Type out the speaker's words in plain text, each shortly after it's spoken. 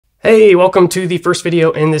Hey, welcome to the first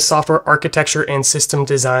video in this software architecture and system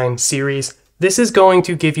design series. This is going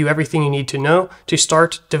to give you everything you need to know to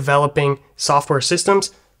start developing software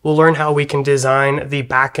systems. We'll learn how we can design the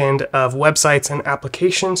back end of websites and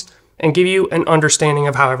applications and give you an understanding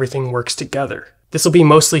of how everything works together. This will be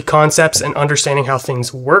mostly concepts and understanding how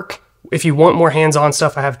things work. If you want more hands-on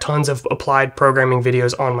stuff, I have tons of applied programming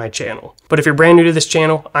videos on my channel. But if you're brand new to this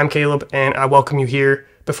channel, I'm Caleb and I welcome you here.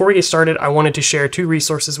 Before we get started, I wanted to share two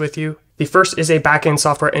resources with you. The first is a backend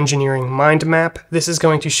software engineering mind map. This is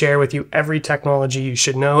going to share with you every technology you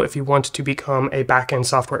should know if you want to become a backend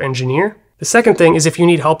software engineer. The second thing is if you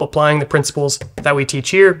need help applying the principles that we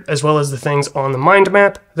teach here, as well as the things on the mind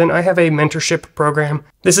map, then I have a mentorship program.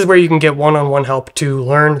 This is where you can get one-on-one help to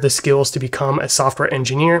learn the skills to become a software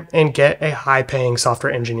engineer and get a high-paying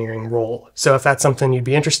software engineering role. So if that's something you'd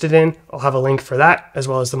be interested in, I'll have a link for that, as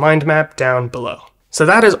well as the mind map down below. So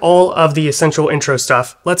that is all of the essential intro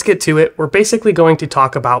stuff. Let's get to it. We're basically going to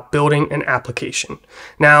talk about building an application.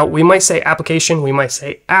 Now, we might say application, we might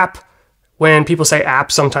say app. When people say app,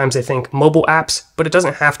 sometimes they think mobile apps, but it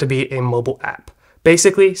doesn't have to be a mobile app.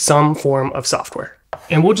 Basically, some form of software.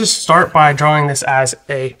 And we'll just start by drawing this as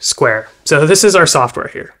a square. So this is our software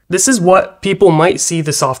here. This is what people might see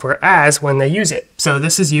the software as when they use it. So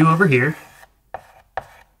this is you over here.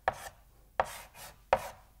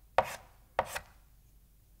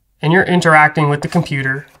 And you're interacting with the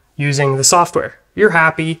computer using the software. You're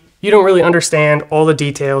happy, you don't really understand all the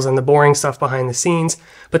details and the boring stuff behind the scenes,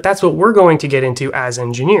 but that's what we're going to get into as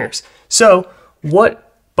engineers. So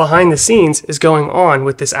what behind the scenes is going on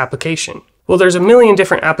with this application? Well, there's a million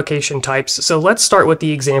different application types, so let's start with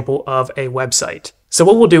the example of a website. So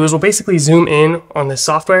what we'll do is we'll basically zoom in on this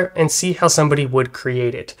software and see how somebody would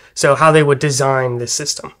create it. So how they would design this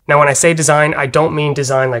system. Now, when I say design, I don't mean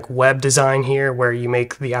design like web design here, where you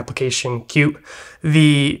make the application cute.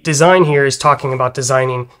 The design here is talking about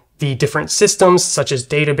designing the different systems, such as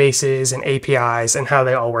databases and APIs, and how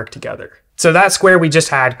they all work together. So that square we just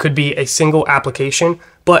had could be a single application,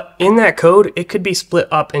 but in that code, it could be split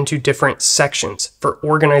up into different sections for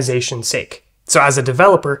organization's sake. So as a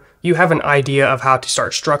developer, you have an idea of how to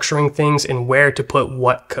start structuring things and where to put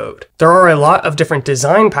what code. There are a lot of different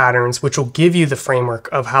design patterns which will give you the framework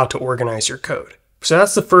of how to organize your code. So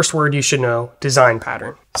that's the first word you should know, design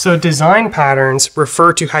pattern. So design patterns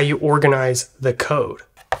refer to how you organize the code.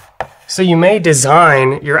 So you may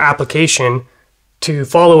design your application to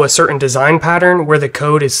follow a certain design pattern where the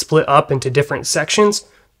code is split up into different sections,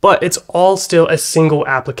 but it's all still a single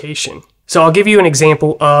application. So I'll give you an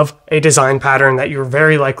example of a design pattern that you're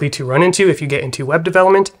very likely to run into if you get into web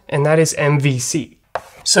development, and that is MVC.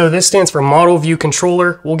 So this stands for Model View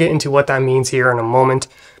Controller. We'll get into what that means here in a moment,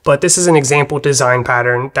 but this is an example design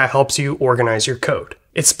pattern that helps you organize your code.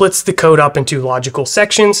 It splits the code up into logical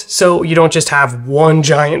sections, so you don't just have one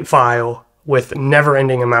giant file with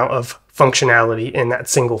never-ending amount of functionality in that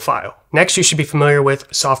single file. Next, you should be familiar with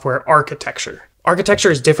software architecture. Architecture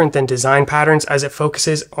is different than design patterns as it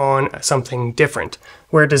focuses on something different.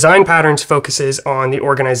 Where design patterns focuses on the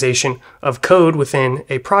organization of code within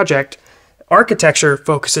a project, architecture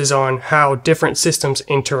focuses on how different systems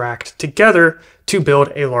interact together to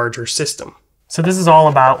build a larger system. So this is all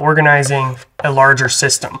about organizing a larger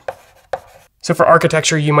system. So for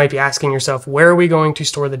architecture, you might be asking yourself, where are we going to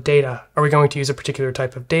store the data? Are we going to use a particular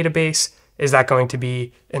type of database? Is that going to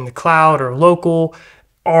be in the cloud or local?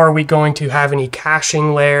 Are we going to have any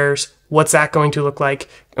caching layers? What's that going to look like?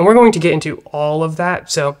 And we're going to get into all of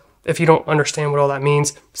that. So if you don't understand what all that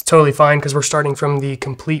means, it's totally fine because we're starting from the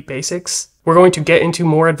complete basics. We're going to get into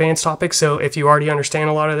more advanced topics. So if you already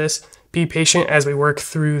understand a lot of this, be patient as we work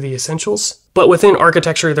through the essentials. But within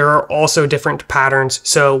architecture, there are also different patterns.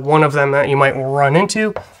 So one of them that you might run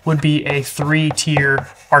into would be a 3-tier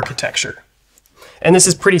architecture. And this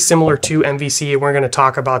is pretty similar to MVC, and we're going to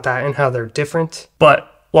talk about that and how they're different. But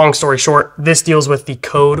long story short, this deals with the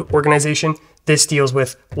code organization. This deals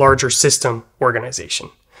with larger system organization.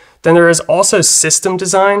 Then there is also system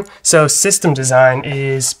design. So system design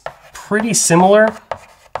is pretty similar.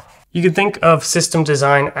 You can think of system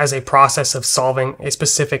design as a process of solving a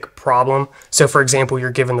specific problem. So for example,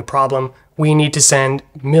 you're given the problem, we need to send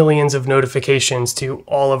millions of notifications to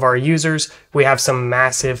all of our users. We have some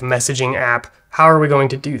massive messaging app. How are we going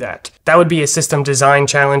to do that? That would be a system design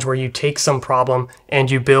challenge where you take some problem and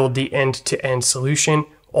you build the end-to-end solution,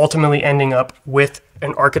 ultimately ending up with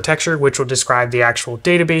an architecture which will describe the actual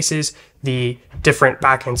databases, the different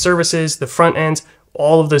backend services, the front ends,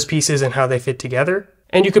 all of those pieces and how they fit together.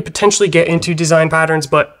 And you could potentially get into design patterns,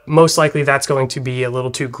 but most likely that's going to be a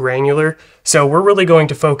little too granular. So we're really going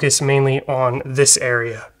to focus mainly on this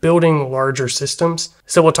area, building larger systems.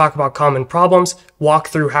 So we'll talk about common problems, walk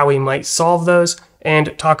through how we might solve those,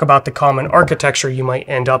 and talk about the common architecture you might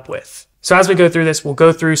end up with. So as we go through this, we'll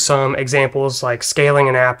go through some examples like scaling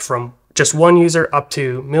an app from just one user up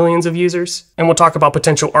to millions of users. And we'll talk about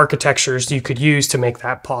potential architectures you could use to make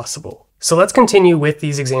that possible. So let's continue with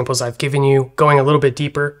these examples I've given you, going a little bit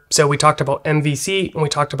deeper. So we talked about MVC and we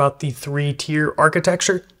talked about the 3-tier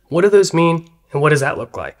architecture. What do those mean and what does that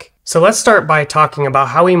look like? So let's start by talking about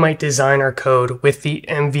how we might design our code with the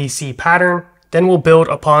MVC pattern. Then we'll build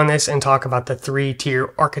upon this and talk about the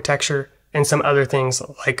 3-tier architecture and some other things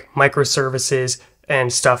like microservices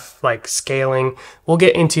and stuff like scaling. We'll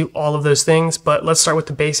get into all of those things, but let's start with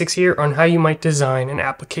the basics here on how you might design an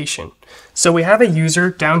application. So we have a user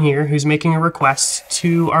down here who's making a request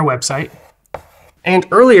to our website. And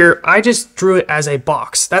earlier, I just drew it as a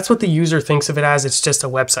box. That's what the user thinks of it as. It's just a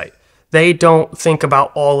website. They don't think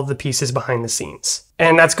about all of the pieces behind the scenes.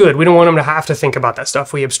 And that's good. We don't want them to have to think about that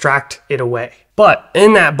stuff. We abstract it away. But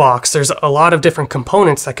in that box, there's a lot of different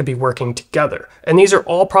components that could be working together. And these are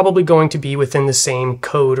all probably going to be within the same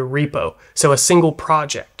code repo. So a single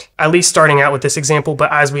project, at least starting out with this example.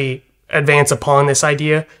 But as we advance upon this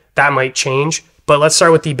idea, that might change. But let's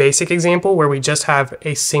start with the basic example where we just have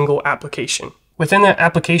a single application. Within that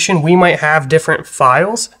application, we might have different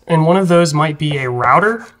files. And one of those might be a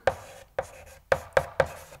router.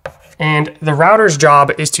 And the router's job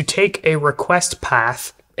is to take a request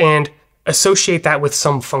path and associate that with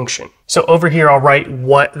some function. So over here, I'll write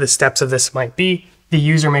what the steps of this might be. The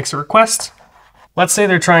user makes a request. Let's say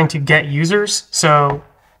they're trying to get users. So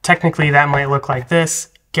technically that might look like this,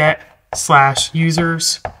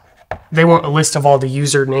 get/users. They want a list of all the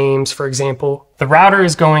user names, for example. The router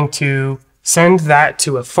is going to send that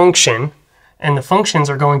to a function, and the functions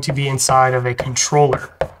are going to be inside of a controller.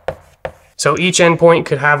 So each endpoint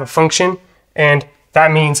could have a function, and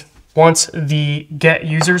that means once the get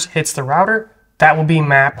users hits the router, that will be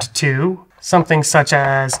mapped to something such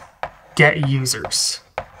as get users.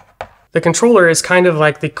 The controller is kind of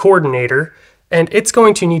like the coordinator, and it's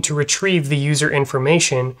going to need to retrieve the user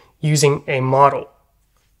information using a model.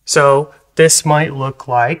 So this might look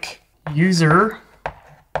like user.getAll.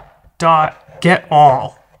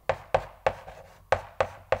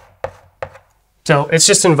 So it's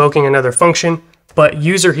just invoking another function, but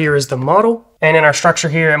user here is the model. And in our structure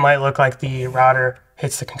here, it might look like the router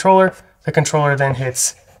hits the controller then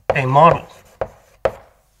hits a model.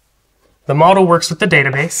 The model works with the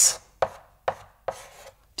database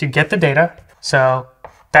to get the data. So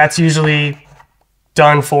that's usually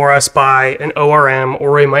done for us by an ORM,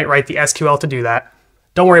 or we might write the SQL to do that.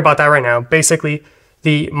 Don't worry about that right now. Basically,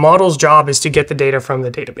 the model's job is to get the data from the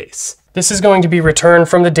database. This is going to be returned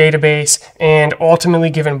from the database and ultimately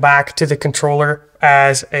given back to the controller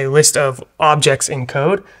as a list of objects in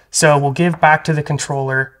code. So we'll give back to the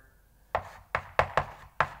controller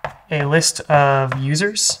a list of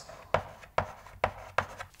users.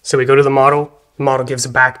 So we go to the model gives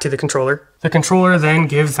it back to the controller. The controller then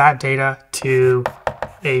gives that data to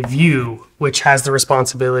a view, which has the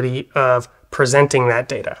responsibility of presenting that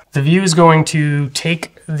data. The view is going to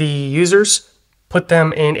take the users, put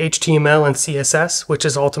them in HTML and CSS, which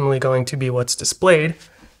is ultimately going to be what's displayed.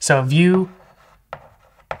 So view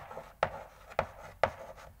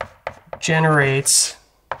generates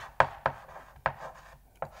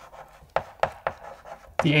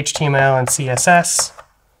the HTML and CSS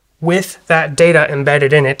with that data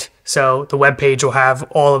embedded in it. So the web page will have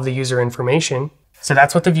all of the user information. So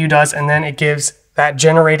that's what the view does. And then it gives that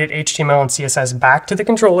generated HTML and CSS back to the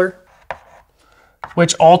controller,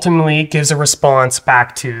 which ultimately gives a response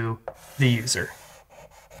back to the user,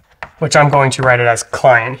 which I'm going to write it as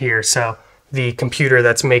client here. So the computer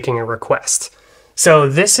that's making a request. So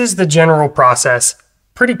this is the general process.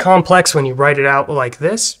 Pretty complex when you write it out like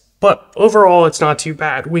this, but overall it's not too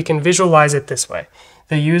bad. We can visualize it this way.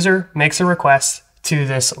 The user makes a request to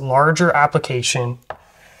this larger application,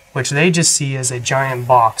 which they just see as a giant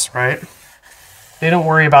box, right? They don't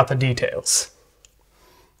worry about the details.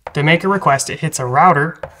 They make a request, it hits a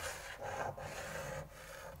router.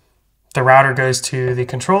 The router goes to the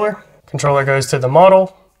controller goes to the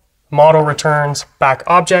model returns back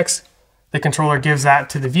objects. The controller gives that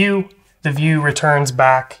to the view returns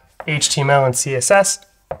back HTML and CSS,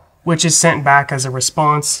 which is sent back as a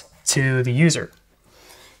response to the user.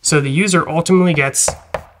 So the user ultimately gets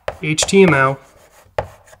HTML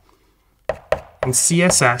and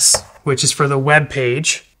CSS, which is for the web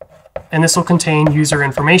page, and this will contain user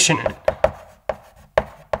information in it.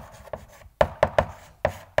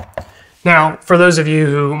 Now, for those of you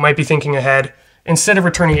who might be thinking ahead, instead of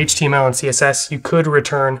returning HTML and CSS, you could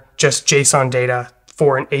return just JSON data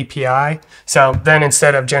for an API. So then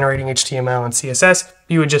instead of generating HTML and CSS,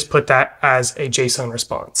 you would just put that as a JSON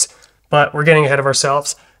response. But we're getting ahead of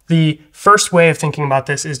ourselves. The first way of thinking about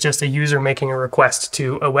this is just a user making a request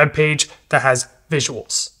to a web page that has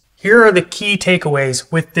visuals. Here are the key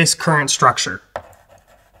takeaways with this current structure.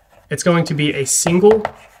 It's going to be a single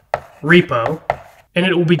repo, and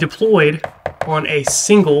it will be deployed on a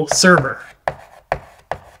single server.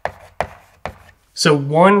 So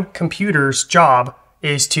one computer's job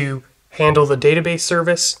is to handle the database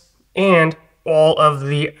service and all of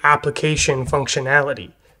the application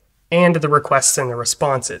functionality and the requests and the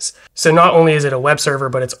responses. So not only is it a web server,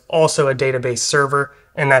 but it's also a database server,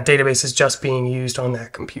 and that database is just being used on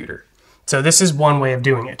that computer. So this is one way of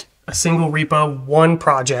doing it. A single repo, one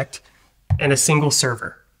project, and a single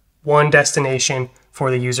server. One destination for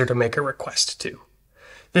the user to make a request to.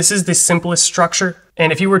 This is the simplest structure,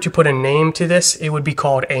 and if you were to put a name to this, it would be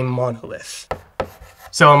called a monolith.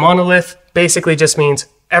 So a monolith basically just means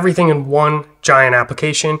everything in one giant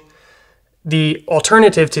application. The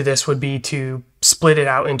alternative to this would be to split it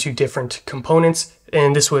out into different components,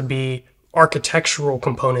 and this would be architectural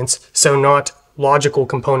components, so not logical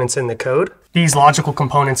components in the code. These logical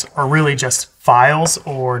components are really just files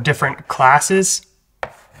or different classes,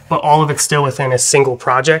 but all of it's still within a single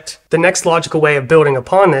project. The next logical way of building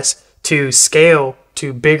upon this to scale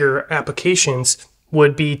to bigger applications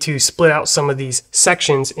would be to split out some of these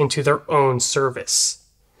sections into their own service.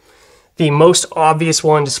 The most obvious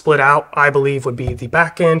one to split out, I believe, would be the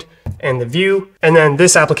backend and the view. And then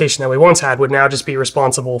this application that we once had would now just be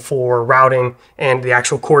responsible for routing and the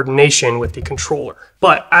actual coordination with the controller.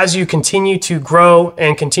 But as you continue to grow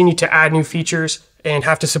and continue to add new features and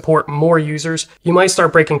have to support more users, you might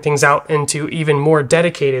start breaking things out into even more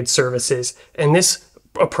dedicated services. And this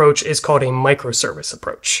approach is called a microservice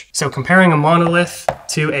approach. So comparing a monolith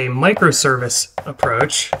to a microservice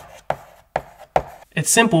approach, it's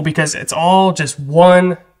simple because it's all just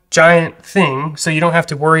one giant thing, so you don't have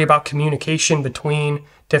to worry about communication between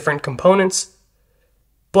different components.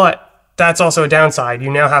 But that's also a downside. You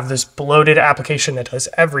now have this bloated application that does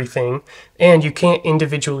everything, and you can't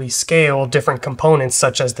individually scale different components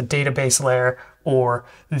such as the database layer or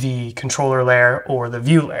the controller layer or the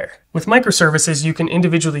view layer. With microservices, you can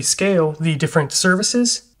individually scale the different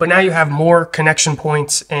services, but now you have more connection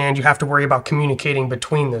points and you have to worry about communicating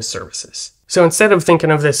between those services. So instead of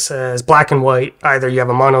thinking of this as black and white, either you have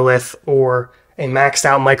a monolith or a maxed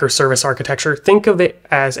out microservice architecture, think of it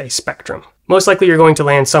as a spectrum. Most likely you're going to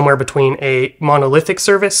land somewhere between a monolithic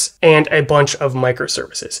service and a bunch of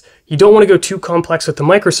microservices. You don't want to go too complex with the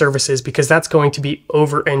microservices because that's going to be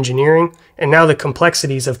over-engineering, and now the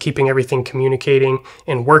complexities of keeping everything communicating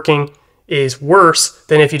and working is worse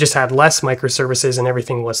than if you just had less microservices and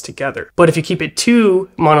everything was together. But if you keep it too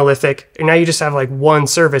monolithic, and now you just have like one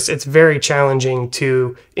service, it's very challenging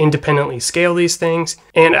to independently scale these things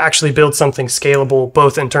and actually build something scalable,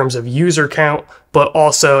 both in terms of user count, but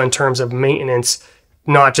also in terms of maintenance,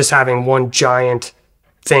 not just having one giant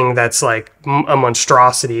thing that's like a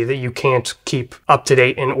monstrosity that you can't keep up to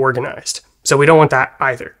date and organized. So we don't want that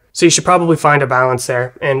either. So you should probably find a balance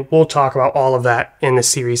there, and we'll talk about all of that in this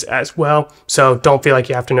series as well, so don't feel like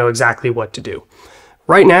you have to know exactly what to do.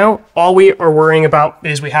 Right now, all we are worrying about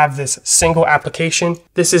is we have this single application.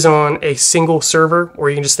 This is on a single server, or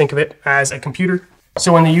you can just think of it as a computer.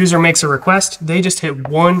 So when the user makes a request, they just hit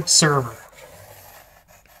one server.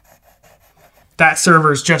 That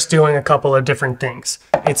server is just doing a couple of different things.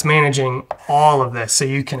 It's managing all of this, so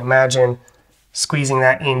you can imagine squeezing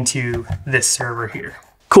that into this server here.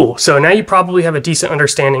 Cool, so now you probably have a decent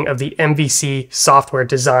understanding of the MVC software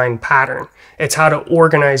design pattern. It's how to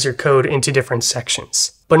organize your code into different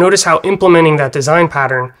sections. But notice how implementing that design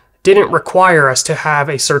pattern didn't require us to have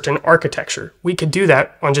a certain architecture. We could do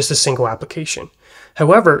that on just a single application.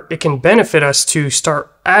 However, it can benefit us to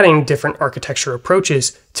start adding different architecture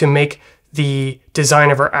approaches to make the design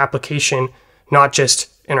of our application, not just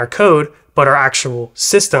in our code, but our actual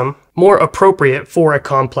system, more appropriate for a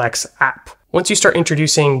complex app. Once you start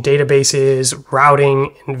introducing databases,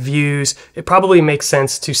 routing, and views, it probably makes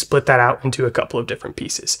sense to split that out into a couple of different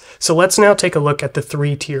pieces. So let's now take a look at the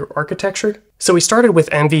 3-tier architecture. So we started with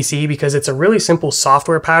MVC because it's a really simple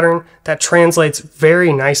software pattern that translates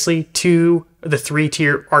very nicely to the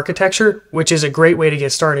 3-tier architecture, which is a great way to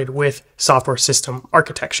get started with software system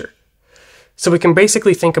architecture. So we can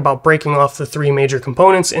basically think about breaking off the 3 major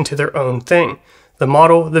components into their own thing: the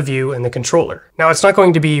model, the view, and the controller. Now, it's not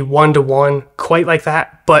going to be one-to-one quite like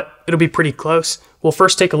that, but it'll be pretty close. We'll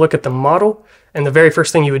first take a look at the model, And the very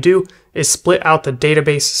first thing you would do is split out the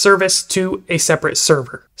database service to a separate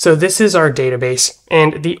server. So this is our database,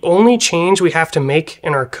 and the only change we have to make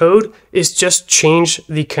in our code is just change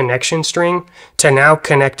the connection string to now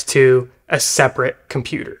connect to a separate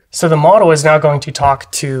computer. So the model is now going to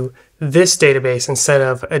talk to this database instead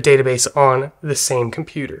of a database on the same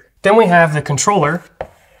computer. Then we have the controller.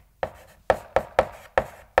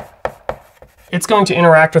 It's going to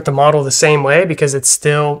interact with the model the same way because it's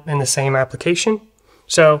still in the same application.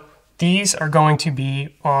 So these are going to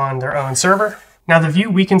be on their own server. Now the view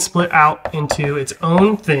we can split out into its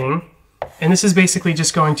own thing, and this is basically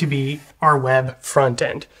just going to be our web front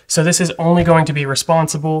end. So this is only going to be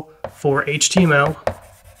responsible for HTML,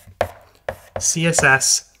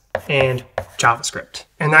 CSS, and JavaScript.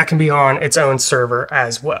 And that can be on its own server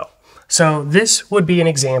as well. So this would be an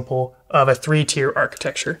example of a 3-tier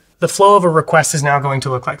architecture. The flow of a request is now going to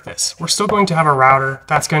look like this. We're still going to have a router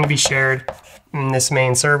that's going to be shared in this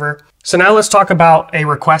main server. So now let's talk about a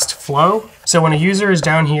request flow. So when a user is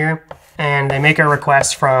down here and they make a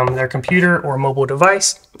request from their computer or mobile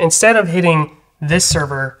device, instead of hitting this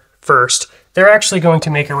server first, they're actually going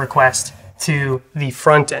to make a request to the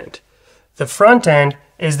front end. The front end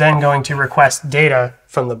is then going to request data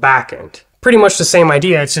from the back end. Pretty much the same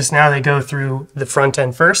idea, it's just now they go through the front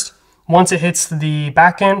end first. Once it hits the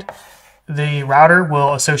back end, the router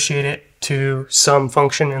will associate it to some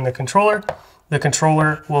function in the controller. The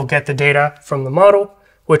controller will get the data from the model,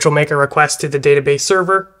 which will make a request to the database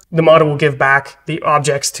server. The model will give back the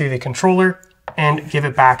objects to the controller and give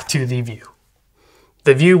it back to the view.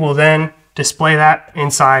 The view will then display that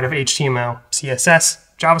inside of HTML, CSS,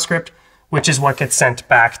 JavaScript, which is what gets sent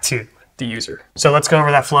back to the user. So let's go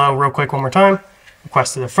over that flow real quick one more time.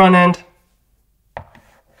 Request to the front end,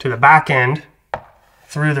 to the back end,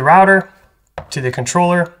 through the router, to the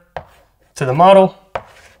controller, to the model,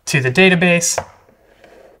 to the database.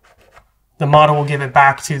 The model will give it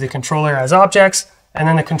back to the controller as objects, and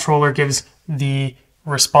then the controller gives the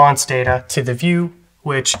response data to the view,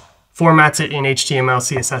 which formats it in HTML,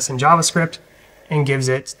 CSS, and JavaScript, and gives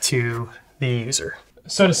it to the user.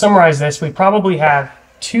 So to summarize this, we probably have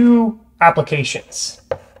 2 applications.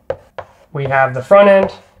 We have the front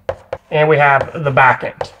end, and we have the back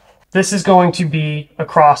end. This is going to be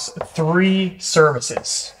across 3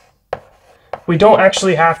 services. We don't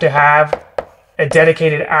actually have to have a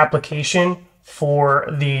dedicated application for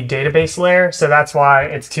the database layer, so that's why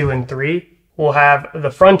it's 2 and 3. We'll have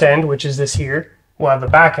the front end, which is this here. We'll have the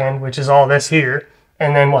back end, which is all this here.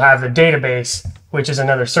 And then we'll have the database, which is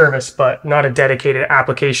another service, but not a dedicated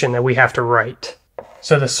application that we have to write.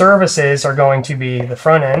 So the services are going to be the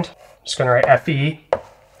front end. I'm just going to write FE,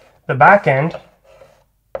 the back end,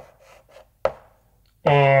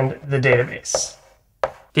 and the database.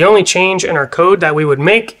 The only change in our code that we would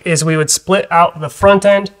make is we would split out the front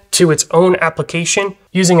end to its own application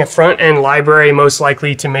using a front end library, most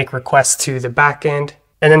likely to make requests to the back end.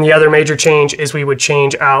 And then the other major change is we would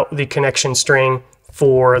change out the connection string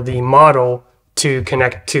for the model to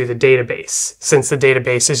connect to the database, since the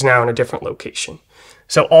database is now in a different location.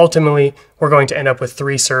 So ultimately, we're going to end up with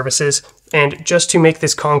 3 services. And just to make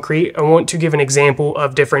this concrete, I want to give an example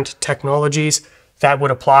of different technologies that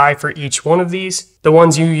would apply for each one of these. The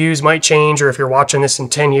ones you use might change, or if you're watching this in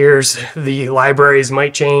 10 years, the libraries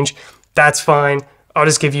might change. That's fine. I'll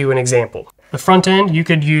just give you an example. The front end, you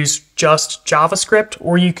could use just JavaScript,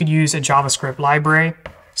 or you could use a JavaScript library.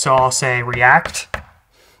 So I'll say React.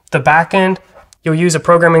 The back end, you'll use a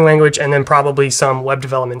programming language and then probably some web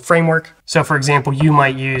development framework. So for example, you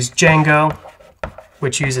might use Django,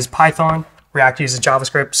 which uses Python. React uses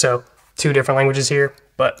JavaScript, so 2 different languages here,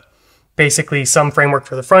 but basically some framework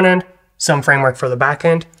for the front end, some framework for the back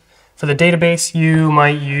end. For the database, you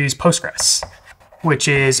might use Postgres, which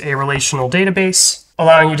is a relational database,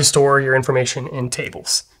 allowing you to store your information in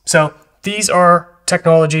tables. So these are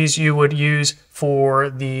technologies you would use for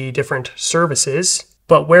the different services.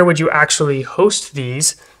 But where would you actually host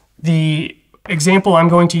these? The example I'm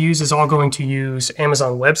going to use is all going to use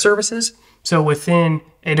Amazon Web Services. So within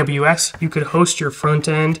AWS, you could host your front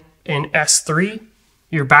end in S3.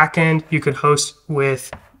 Your back end, you could host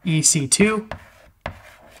with EC2.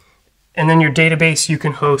 And then your database, you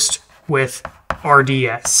can host with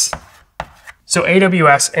RDS. So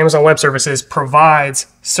AWS, Amazon Web Services, provides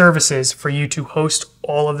services for you to host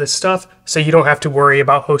all of this stuff, so you don't have to worry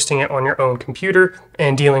about hosting it on your own computer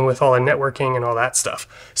and dealing with all the networking and all that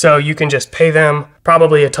stuff. So you can just pay them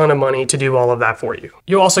probably a ton of money to do all of that for you.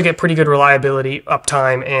 You'll also get pretty good reliability,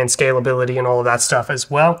 uptime, and scalability and all of that stuff as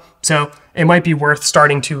well. So So it might be worth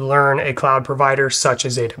starting to learn a cloud provider such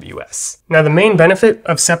as AWS. Now, the main benefit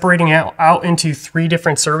of separating it out into 3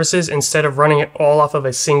 different services instead of running it all off of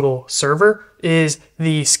a single server is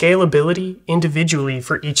the scalability individually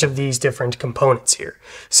for each of these different components here.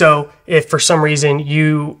 So if for some reason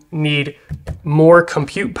you need more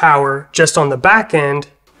compute power just on the back end,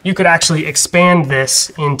 you could actually expand this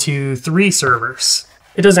into 3 servers.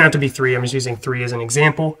 It doesn't have to be 3, I'm just using 3 as an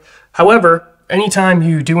example. However, anytime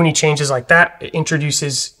you do any changes like that, it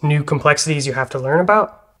introduces new complexities you have to learn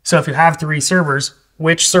about. So if you have 3 servers,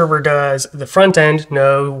 which server does the front end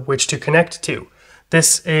know which to connect to?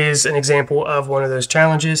 This is an example of one of those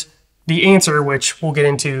challenges. The answer, which we'll get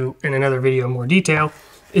into in another video in more detail,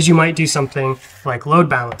 is you might do something like load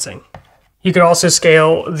balancing. You could also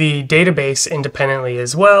scale the database independently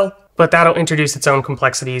as well, but that'll introduce its own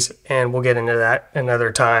complexities, and we'll get into that another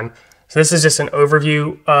time. So this is just an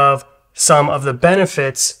overview of some of the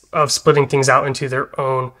benefits of splitting things out into their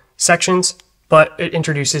own sections, but it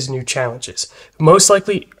introduces new challenges. Most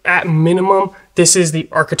likely, at minimum, this is the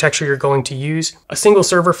architecture you're going to use. A single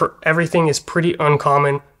server for everything is pretty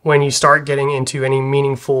uncommon when you start getting into any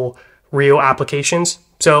meaningful real applications.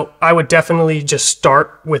 So I would definitely just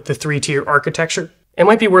start with the 3-tier architecture. It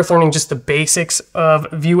might be worth learning just the basics of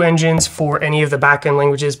view engines for any of the backend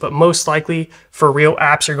languages, but most likely for real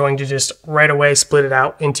apps, you're going to just right away split it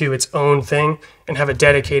out into its own thing and have a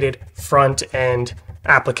dedicated front end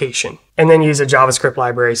application, and then use a JavaScript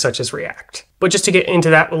library such as React. But just to get into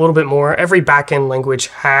that a little bit more, every backend language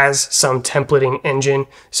has some templating engine.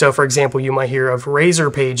 So for example, you might hear of Razor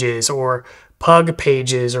pages or Pug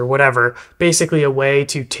pages or whatever, basically a way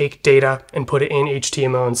to take data and put it in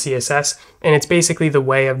HTML and CSS. And it's basically the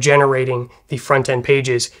way of generating the front-end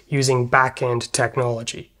pages using back-end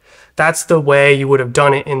technology. That's the way you would have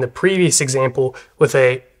done it in the previous example with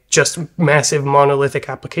a just massive monolithic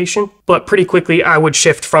application. But pretty quickly, I would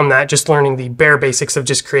shift from that, just learning the bare basics of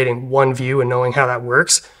just creating one view and knowing how that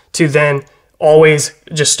works, to then always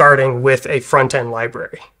just starting with a front-end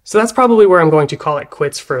library. So that's probably where I'm going to call it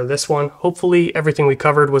quits for this one. Hopefully everything we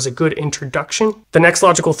covered was a good introduction. The next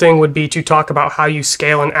logical thing would be to talk about how you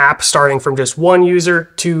scale an app starting from just 1 user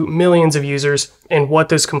to millions of users and what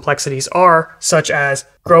those complexities are, such as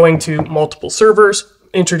growing to multiple servers,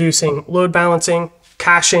 introducing load balancing,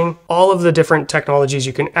 caching, all of the different technologies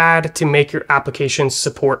you can add to make your applications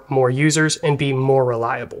support more users and be more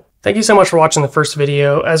reliable. Thank you so much for watching the first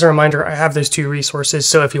video. As a reminder, I have those 2 resources,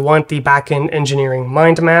 so if you want the backend engineering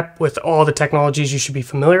mind map with all the technologies you should be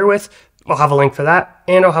familiar with, I'll have a link for that,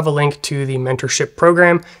 and I'll have a link to the mentorship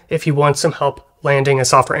program if you want some help landing a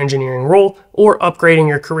software engineering role or upgrading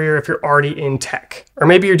your career if you're already in tech. Or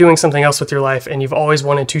maybe you're doing something else with your life and you've always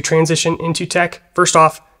wanted to transition into tech. First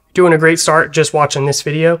off, doing a great start just watching this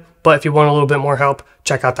video, but if you want a little bit more help,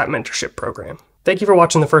 check out that mentorship program. Thank you for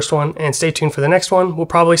watching the first one, and stay tuned for the next one. We'll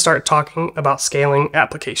probably start talking about scaling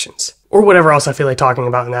applications, or whatever else I feel like talking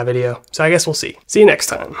about in that video. So I guess we'll see. See you next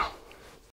time.